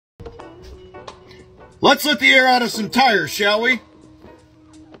Let's let the air out of some tires, shall we?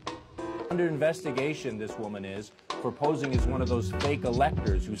 Under investigation, this woman is for posing as one of those fake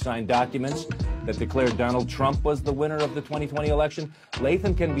electors who signed documents that declared Donald Trump was the winner of the 2020 election.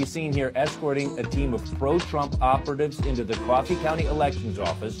 Latham can be seen here escorting a team of pro-Trump operatives into the Coffee County Elections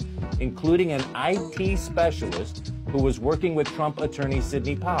Office, including an IT specialist who was working with Trump attorney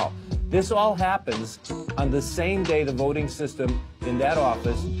Sidney Powell. This all happens on the same day the voting system in that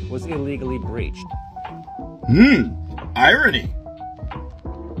office was illegally breached. Irony.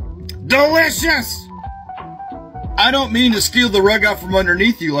 Delicious! I don't mean to steal the rug out from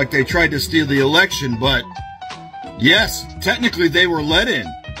underneath you like they tried to steal the election, but yes, technically they were let in.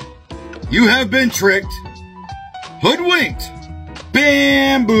 You have been tricked, hoodwinked,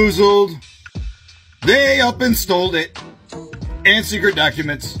 bamboozled. They up and stole it, and secret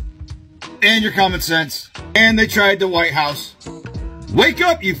documents, and your common sense, and they tried the White House. Wake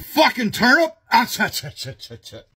up, you fucking turnip!